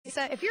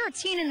So if you're a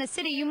teen in the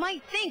city, you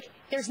might think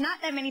there's not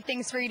that many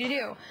things for you to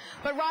do.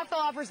 But Rockville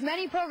offers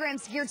many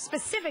programs geared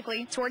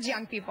specifically towards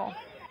young people.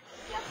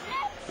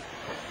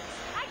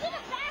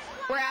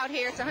 We're out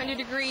here, it's 100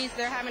 degrees,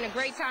 they're having a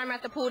great time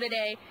at the pool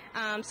today,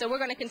 so we're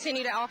going to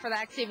continue to offer the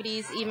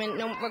activities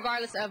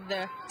regardless of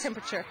the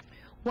temperature.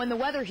 When the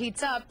weather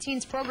heats up,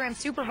 Teens Program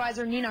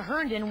Supervisor Nina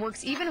Herndon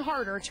works even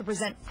harder to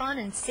present fun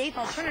and safe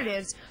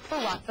alternatives for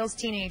Rockville's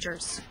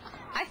teenagers.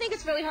 I think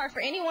it's really hard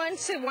for anyone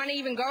to want to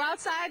even go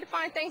outside to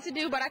find things to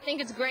do, but I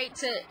think it's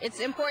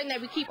important that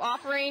we keep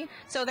offering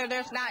so that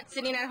they're not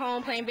sitting at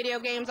home playing video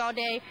games all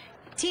day.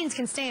 Teens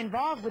can stay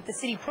involved with the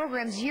city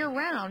programs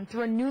year-round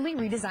through a newly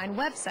redesigned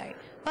website,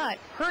 but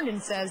Herndon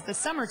says the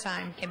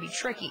summertime can be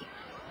tricky.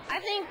 I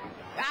think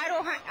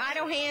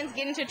idle hands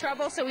get into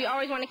trouble, so we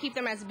always want to keep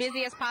them as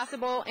busy as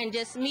possible and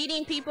just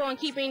meeting people and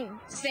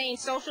staying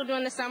social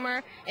during the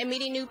summer and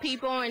meeting new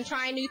people and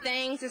trying new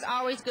things is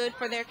always good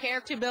for their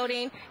character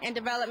building and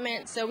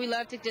development, so we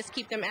love to just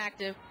keep them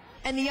active.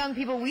 And the young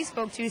people we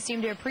spoke to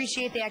seem to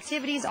appreciate the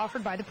activities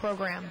offered by the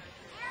program.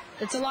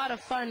 It's a lot of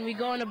fun. We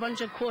go on a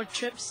bunch of cool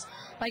trips.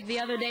 Like the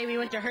other day we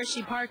went to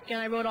Hershey Park and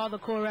I rode all the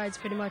cool rides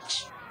pretty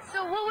much.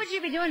 So what would you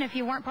be doing if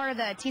you weren't part of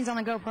the Teens on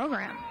the Go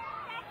program?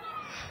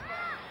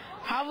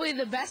 Probably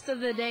the best of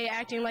the day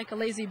acting like a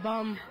lazy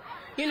bum.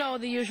 You know,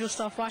 the usual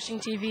stuff, watching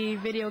TV,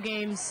 video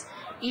games,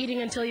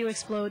 eating until you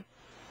explode.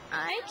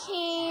 I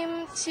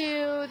came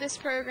to this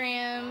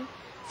program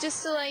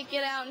just to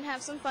get out and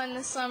have some fun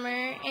this summer,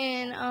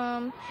 and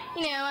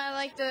I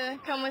like to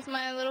come with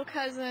my little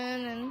cousin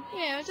and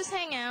just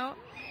hang out.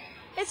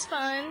 It's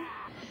fun.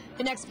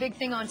 The next big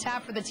thing on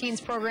tap for the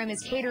Teens program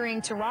is catering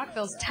to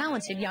Rockville's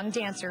talented young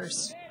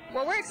dancers.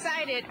 Well, we're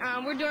excited.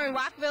 We're doing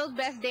Rockville's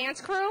Best Dance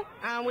Crew,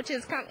 which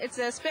is it's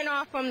a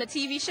spinoff from the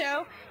TV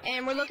show,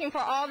 and we're looking for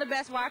all the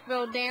best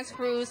Rockville dance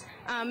crews,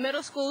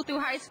 middle school through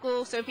high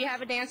school. So if you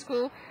have a dance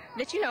crew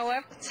that you know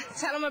of,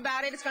 tell them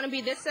about it. It's going to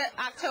be this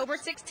October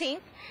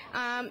 16th,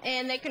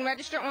 and they can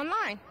register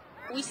online.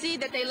 We see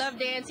that they love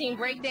dancing,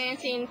 break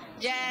dancing,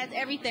 jazz,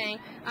 everything.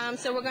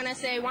 So we're going to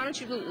say, why don't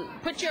you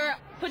put your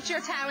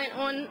talent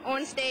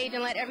on stage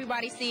and let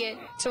everybody see it.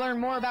 To learn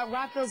more about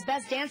Rockville's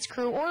Best Dance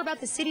Crew or about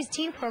the city's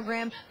teen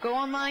program, go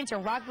online to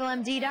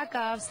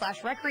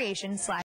rockvillemd.gov/recreation/